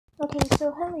Okay,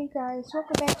 so hello you guys,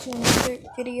 welcome back to another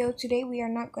video. Today we are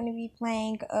not going to be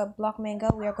playing Blockman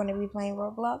Go, we are going to be playing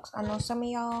Roblox. I know some of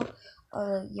y'all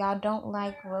don't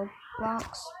like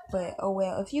Roblox, but oh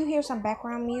well. If you hear some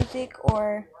background music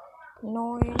or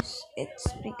noise, it's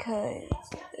because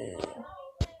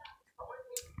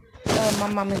my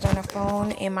mom is on her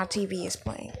phone and my TV is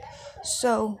playing.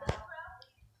 So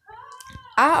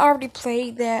I already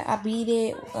played that. I beat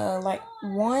it like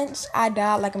once. I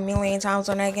died like a million times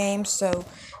on that game, so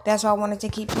that's why I wanted to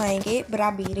keep playing it, but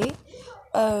I beat it.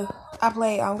 I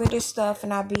played all of this stuff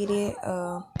and I beat it.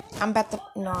 I'm about to,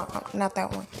 no, not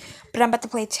that one, but I'm about to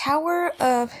play Tower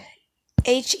of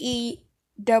HE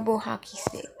double hockey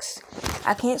sticks.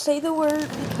 I can't say the word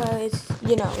because,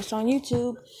 you know, it's on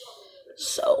YouTube.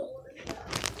 So,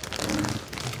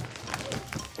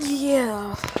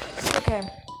 yeah. Okay.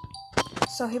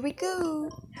 So here we go.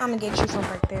 I'm gonna get you from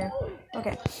right there.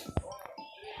 Okay.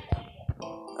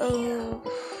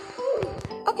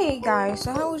 Okay, guys.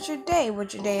 So how was your day?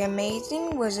 Was your day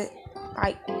amazing? Was it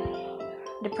like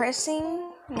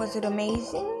depressing? Was it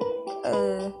amazing?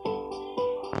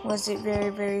 Was it very,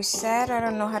 very sad? I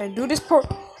don't know how to do this part.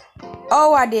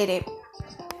 Oh, I did it.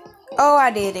 Oh,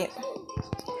 I did it.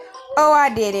 Oh,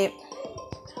 I did it.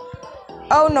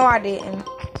 Oh no, I didn't.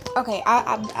 Okay,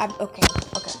 okay.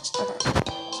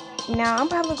 Now, I'm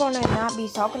probably gonna not be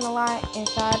talking a lot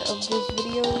inside of this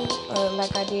video,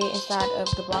 like I did inside of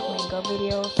the Blockman Go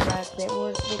video, /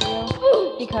 Bedwars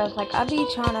video, because, like, I be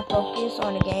trying to focus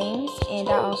on the games, and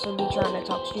I also be trying to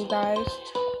talk to you guys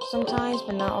sometimes,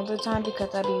 but not all the time,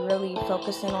 because I be really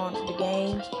focusing on the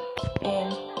game,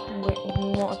 and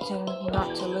wanting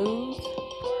not to lose.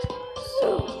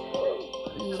 So,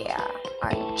 yeah,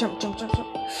 I jump.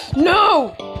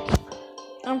 No!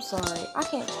 I'm sorry, I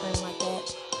can't scream like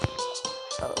that.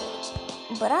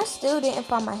 But I still didn't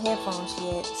find my headphones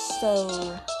yet,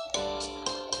 so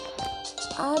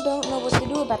I don't know what to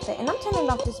do about that. And I'm turning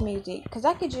off this music because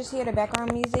I could just hear the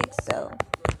background music, so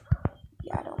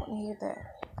yeah, I don't want to hear that.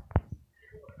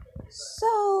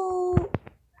 So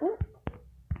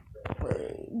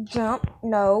jump,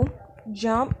 no,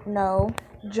 yeah.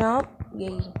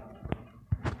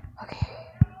 Okay.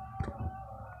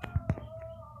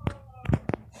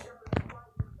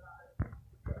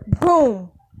 Boom.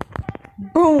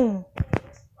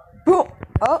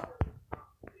 Oh.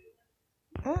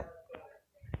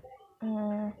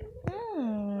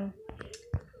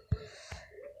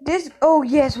 Oh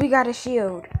yes, we got a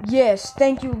shield. Yes,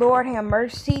 thank you, Lord, have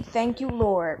mercy. Thank you,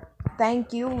 Lord.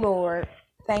 Thank you.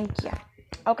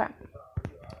 Okay.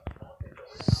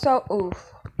 So,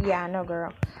 oof. Yeah, no,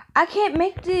 girl. I can't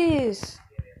make this.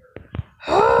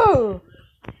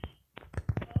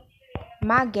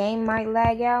 My game might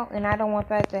lag out, and I don't want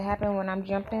that to happen when I'm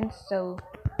jumping, so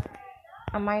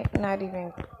I might not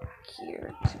even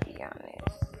care, to be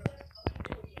honest.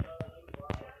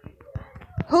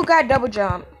 Who got double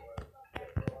jump?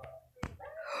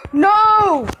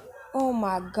 No! Oh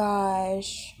my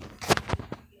gosh.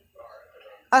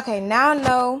 Okay, now I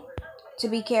know to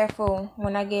be careful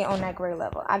when I get on that grade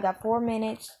level. I got 4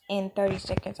 minutes and 30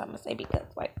 seconds, I'm gonna say,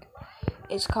 because, like,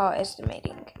 it's called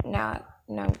estimating. Now,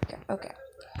 okay.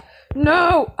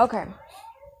 No! Okay.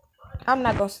 I'm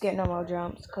not gonna skip no more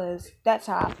jumps, because that's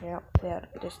how I failed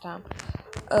this time.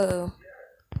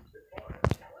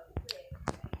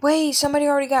 Wait, somebody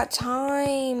already got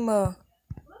time.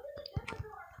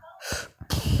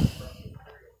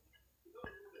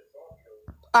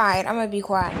 Alright, I'm gonna be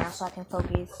quiet now so I can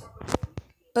focus.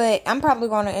 But I'm probably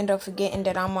gonna end up forgetting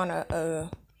that I'm on a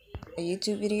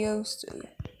YouTube video, so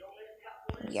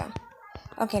yeah.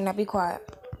 Okay, now be quiet.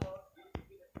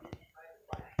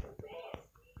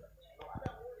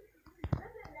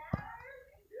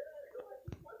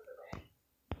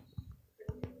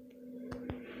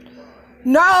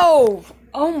 No!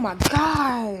 Oh my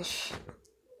gosh.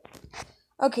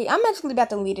 Okay, I'm actually about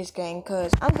to leave this game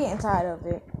because I'm getting tired of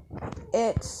it.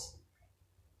 It's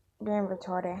being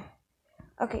retarded.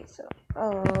 Okay, so,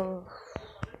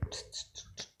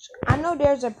 I know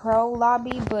there's a pro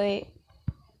lobby, but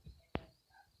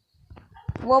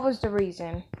what was the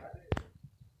reason?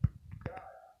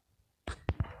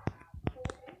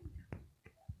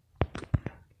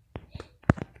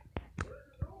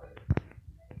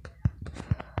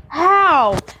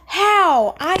 How?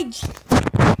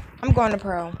 I'm going to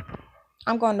pro.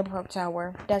 I'm going to pro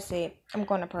tower. That's it. I'm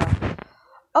going to pro.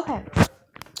 Okay.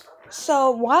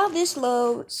 So while this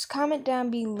loads, comment down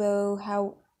below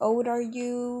how old are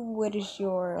you? What is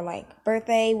your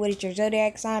birthday? What is your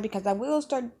zodiac sign? Because I will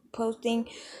start posting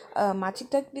my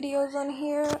TikTok videos on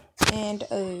here, and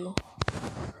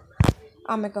I'm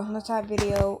I'll make a whole type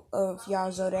video of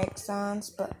y'all zodiac signs,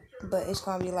 but it's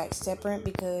gonna be like separate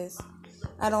because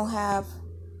I don't have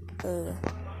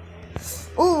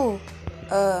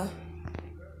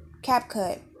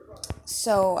CapCut,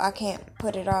 so I can't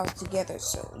put it all together.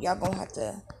 So y'all gonna have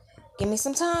to give me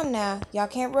some time now. Y'all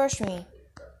can't rush me.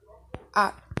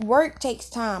 Work takes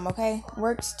time, okay?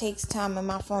 Work takes time, and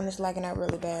my phone is lagging out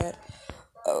really bad.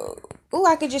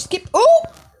 I could just skip. Oh,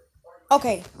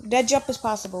 okay. That jump is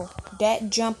possible. That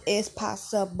jump is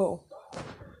possible.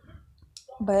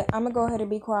 But I'm gonna go ahead and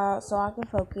be quiet so I can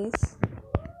focus.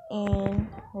 And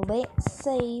let's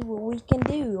see what we can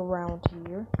do around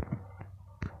here.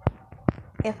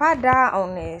 If I die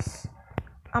on this,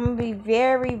 I'm gonna be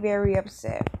very, very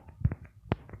upset.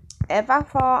 If I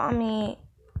fall, I mean,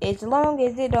 as long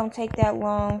as it don't take that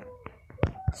long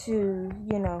to,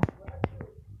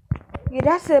 Yeah,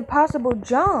 that's a possible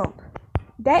jump.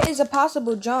 That is a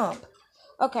possible jump.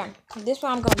 Okay, this is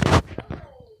what I'm gonna do.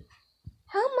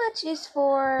 How much is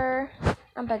for...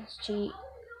 I'm about to cheat.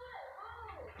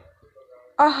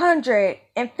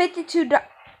 $152.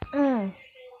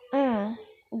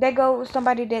 There goes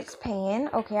somebody that's paying.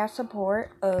 Okay, I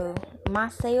support.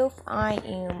 Myself, I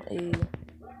am a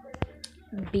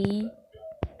BI,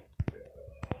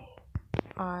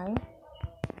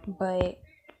 but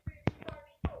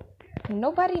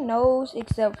nobody knows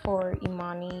except for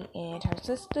Imani and her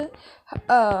sister.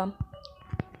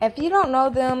 If you don't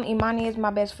know them, Imani is my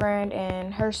best friend,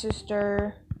 and her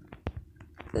sister,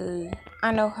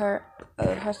 I know her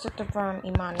sister from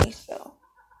Imani, so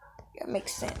it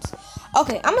makes sense.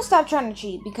 Okay, I'm gonna stop trying to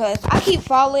cheat because I keep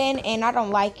falling and I don't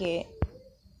like it.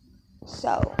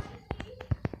 So,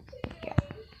 yeah.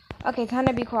 Okay, time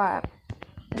to be quiet.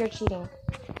 You're cheating.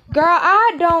 Girl,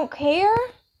 I don't care.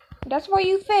 That's why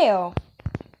you fail.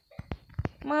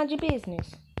 Mind your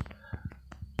business.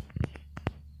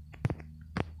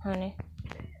 Honey.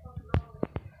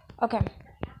 Okay.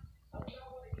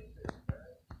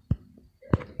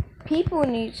 People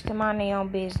need to mind their own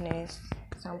business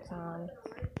sometimes.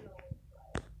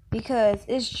 Because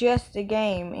it's just a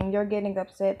game and you're getting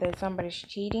upset that somebody's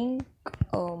cheating.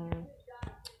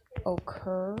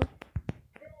 Occur.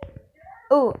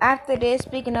 Oh, after this,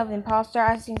 speaking of imposter,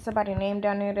 I seen somebody's name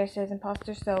down there that says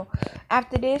imposter. So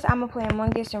after this, I'm gonna play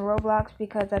Among Us and Roblox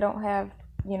because I don't have,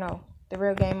 the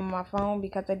real game on my phone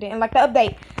because I didn't like the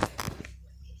update.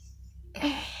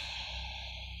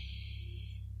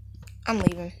 I'm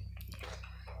leaving.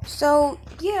 So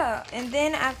yeah, and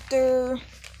then after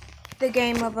the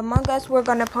game of Among Us, we're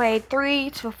gonna play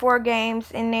 3 to 4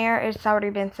 games in there. It's already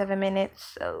been 7 minutes,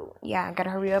 so yeah, I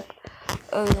gotta hurry up.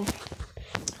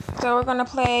 So we're gonna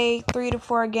play 3 to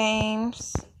 4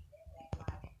 games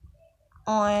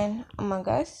on Among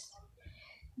Us.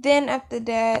 Then after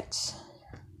that,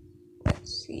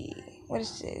 let's see, what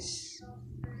is this?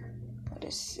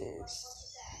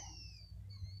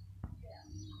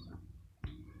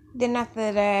 Then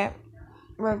after that,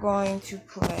 we're going to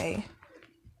play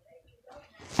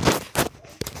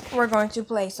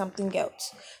something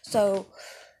else. So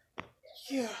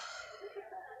yeah.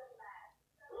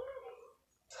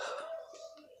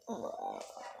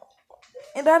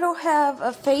 And I don't have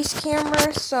a face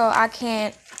camera, so I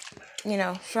can't,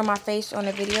 show my face on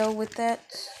a video with that.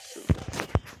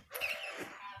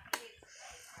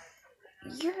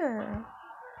 Yeah.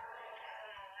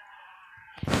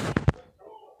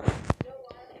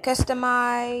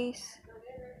 Customize.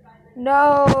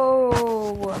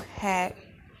 No. Hat.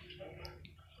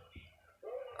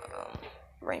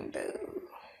 Rainbow.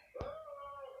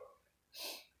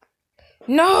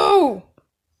 No!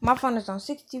 My phone is on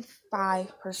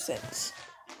 65%.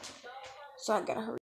 So I gotta hurry.